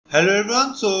Hello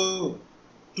everyone. So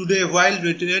today while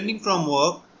returning from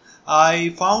work,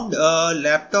 I found a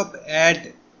laptop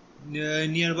ad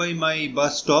nearby my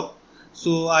bus stop.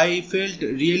 So I felt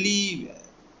really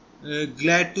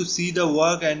glad to see the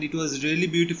work and it was really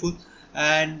beautiful.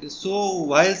 And so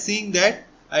while seeing that,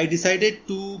 I decided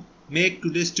to make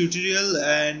today's tutorial,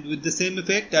 and with the same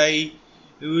effect I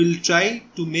will try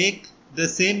to make the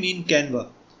same in Canva.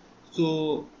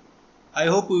 So I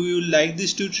hope you will like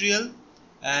this tutorial,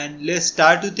 and let's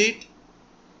start with it.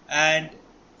 And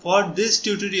for this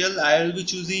tutorial I will be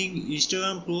choosing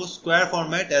Instagram Pro square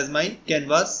format as my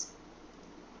canvas.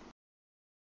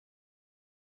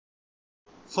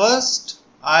 First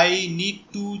I need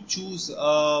to choose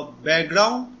a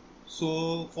background.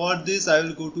 So for this I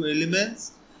will go to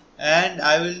elements and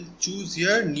I will choose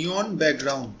here neon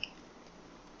background.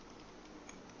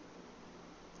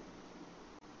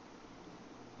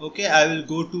 Okay, I will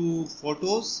go to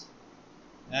photos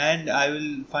and I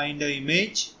will find an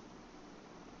image.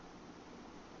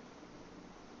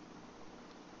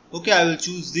 Okay, I will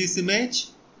choose this image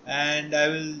and I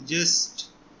will just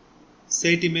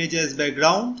set image as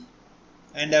background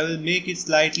and I will make it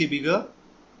slightly bigger.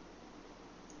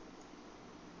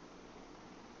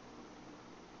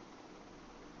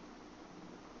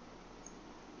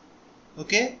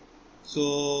 Okay,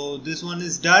 so this one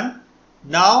is done.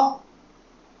 Now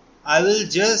I will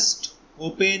just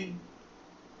open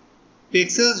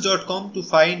pixels.com to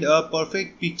find a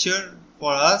perfect picture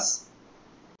for us.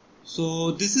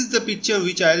 So this is the picture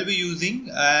which I will be using,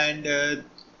 and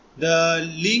the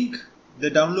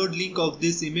download link of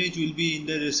this image will be in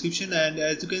the description, and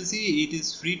as you can see it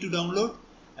is free to download.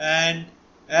 And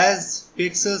as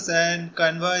Pixels and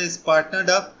Canva is partnered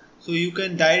up, so you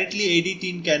can directly edit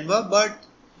in Canva, but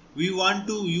we want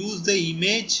to use the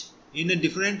image in a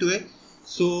different way,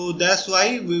 so that's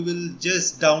why we will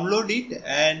just download it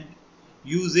and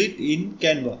use it in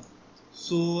Canva.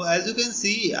 So as you can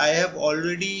see I have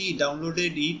already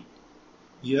downloaded it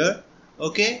here.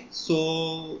 Okay,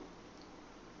 so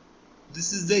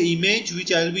this is the image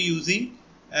which I will be using,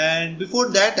 and before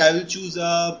that I will choose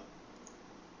a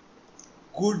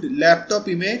good laptop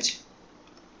image.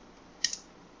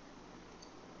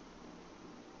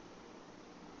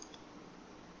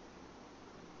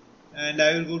 And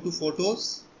I will go to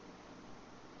photos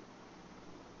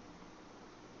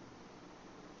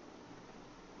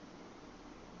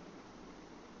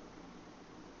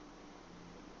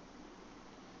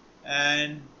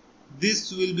and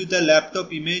this will be the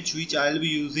laptop image which I will be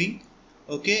using.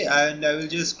 Okay, and I will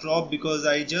just crop because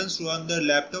I just run the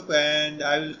laptop, and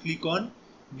I will click on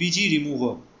BG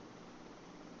remover.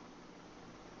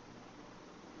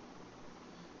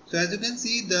 So as you can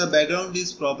see the background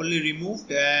is properly removed,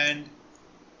 and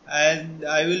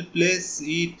I will place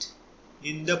it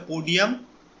in the podium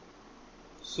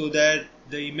so that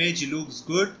the image looks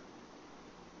good.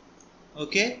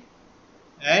 Okay,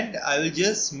 and I will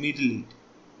just middle it.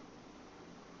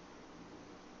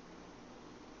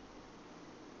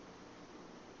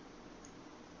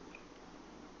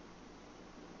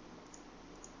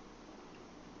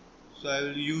 So I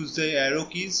will use the arrow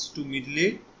keys to middle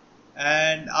it,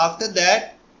 and after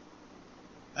that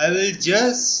I will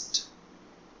just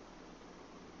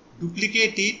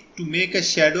duplicate it to make a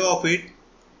shadow of it.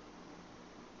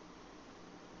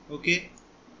 Okay,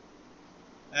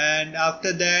 and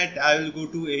after that I will go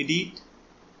to edit,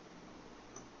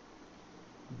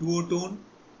 duotone,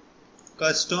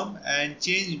 custom, and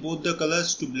change both the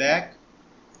colors to black.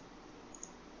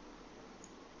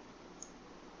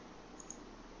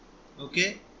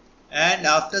 Okay, and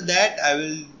after that I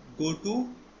will go to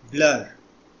blur,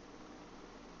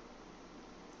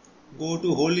 go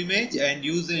to whole image and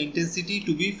use the intensity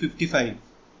to be 55.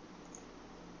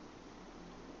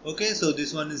 Okay, so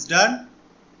this one is done.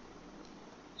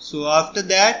 So after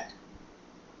that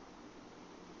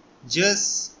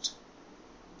just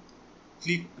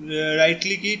right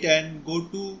click it and go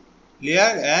to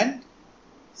layer and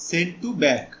send to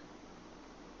back.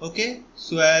 Okay,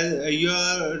 so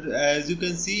as you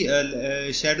can see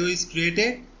a shadow is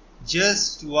created.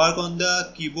 Just work on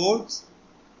the keyboards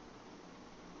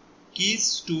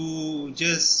keys to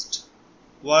just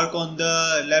work on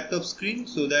the laptop screen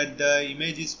so that the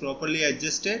image is properly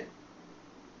adjusted.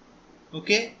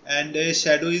 Okay, and a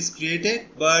shadow is created,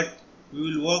 but we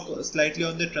will work slightly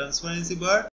on the transparency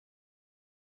bar.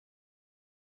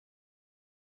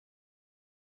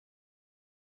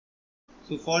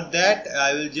 So for that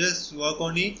I will just work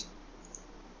on it.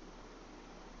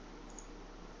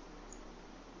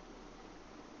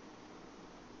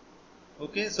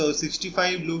 Okay, so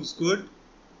 65 looks good.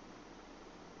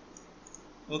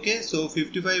 Okay, so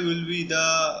 55 will be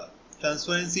the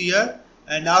transparency here,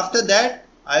 and after that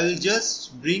I will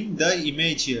just bring the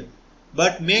image here.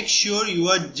 But make sure you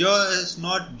are just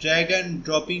not drag and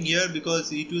dropping here,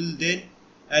 because it will then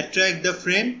attract the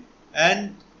frame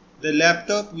and the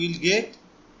laptop will get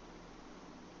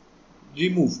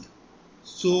removed.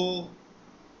 So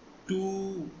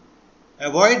to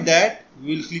avoid that,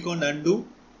 we will click on undo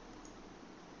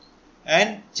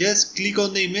and just click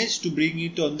on the image to bring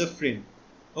it on the frame.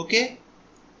 Okay,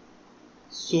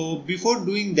 so before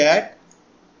doing that,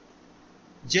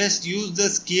 just use the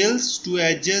scales to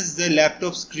adjust the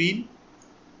laptop screen.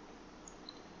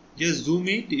 Just zoom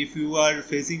it if you are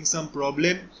facing some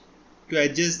problem to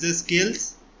adjust the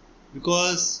scales,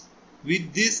 because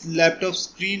with this laptop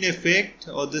screen effect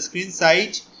or the screen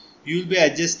size, you will be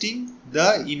adjusting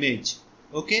the image.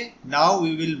 Okay, now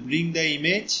we will bring the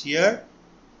image here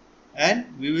and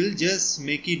we will just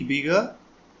make it bigger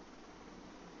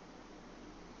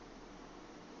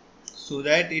so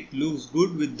that it looks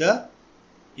good with the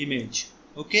image.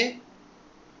 Okay,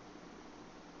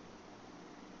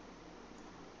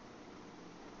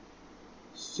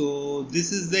 so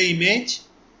this is the image.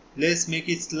 Let's make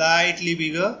it slightly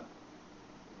bigger.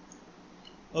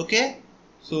 Okay,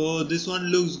 so this one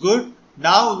looks good.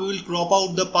 Now we will crop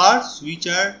out the parts which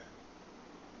are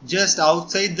just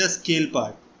outside the scale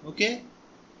part. Okay,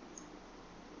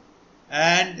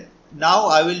 and now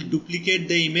I will duplicate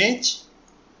the image.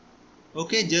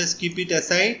 Okay, just keep it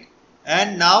aside,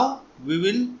 and now we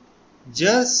will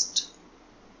just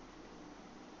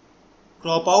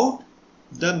crop out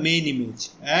the main image,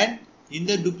 and in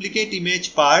the duplicate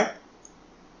image part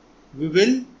we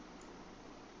will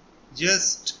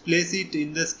just place it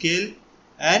in the scale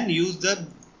and use the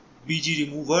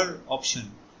BG remover option.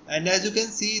 And as you can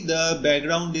see, the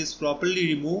background is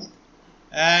properly removed,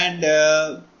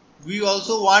 and we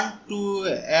also want to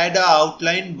add an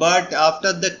outline, but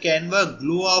after the Canva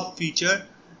glow up feature,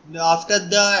 after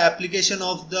the application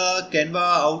of the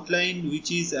Canva outline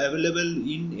which is available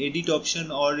in edit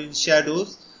option or in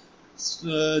shadows,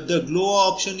 the glow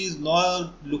option is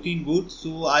not looking good.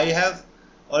 So I have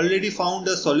already found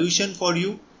a solution for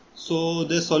you. So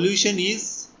the solution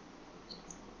is,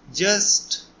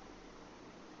 just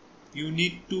you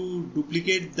need to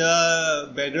duplicate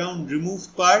the background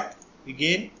removed part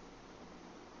again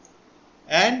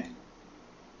and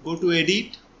go to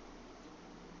edit,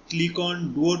 click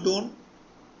on duotone,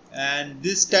 and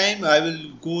this time I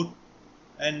will go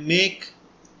and make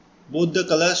both the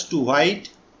colors to white.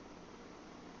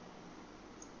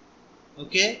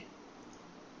 Okay,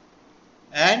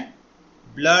 and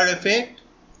blur effect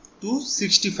to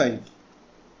 65.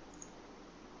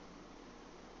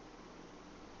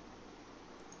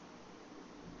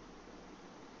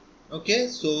 Okay,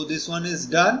 so this one is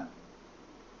done.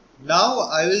 Now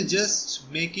I will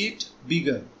just make it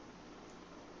bigger.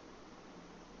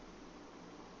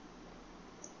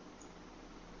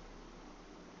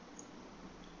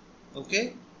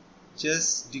 Okay,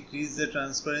 just decrease the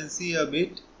transparency a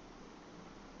bit.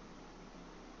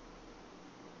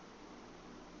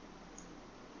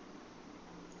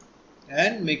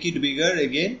 And make it bigger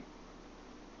again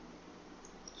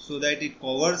so that it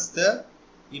covers the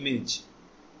image.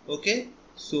 Okay,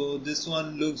 so this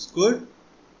one looks good,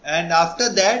 and after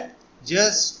that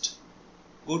just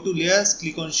go to layers,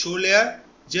 click on show layer,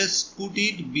 just put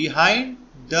it behind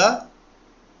the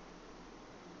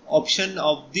option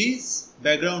of this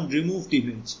background removed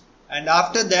image, and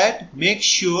after that make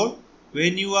sure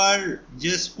when you are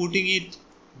just putting it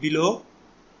below,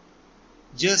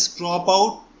 just crop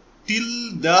out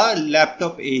till the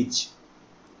laptop edge.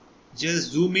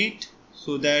 Just zoom it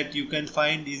so that you can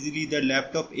find easily the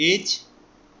laptop edge,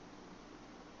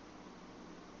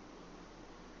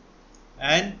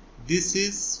 and this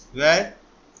is where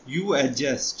you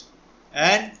adjust,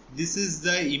 and this is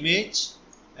the image,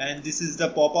 and this is the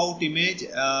pop out image,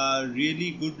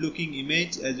 really good looking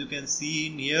image as you can see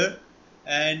in here.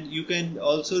 And you can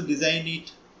also design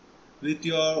it with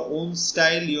your own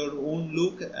style, your own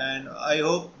look, and I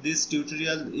hope this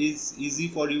tutorial is easy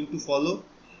for you to follow.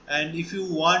 And if you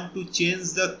want to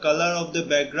change the color of the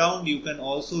background, you can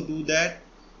also do that.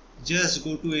 Just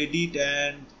go to edit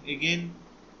and again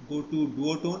go to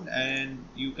duotone, and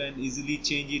you can easily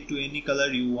change it to any color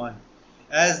you want.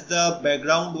 As the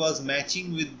background was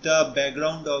matching with the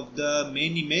background of the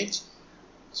main image,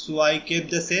 so I kept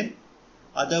the same,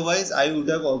 otherwise I would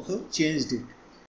have also changed it.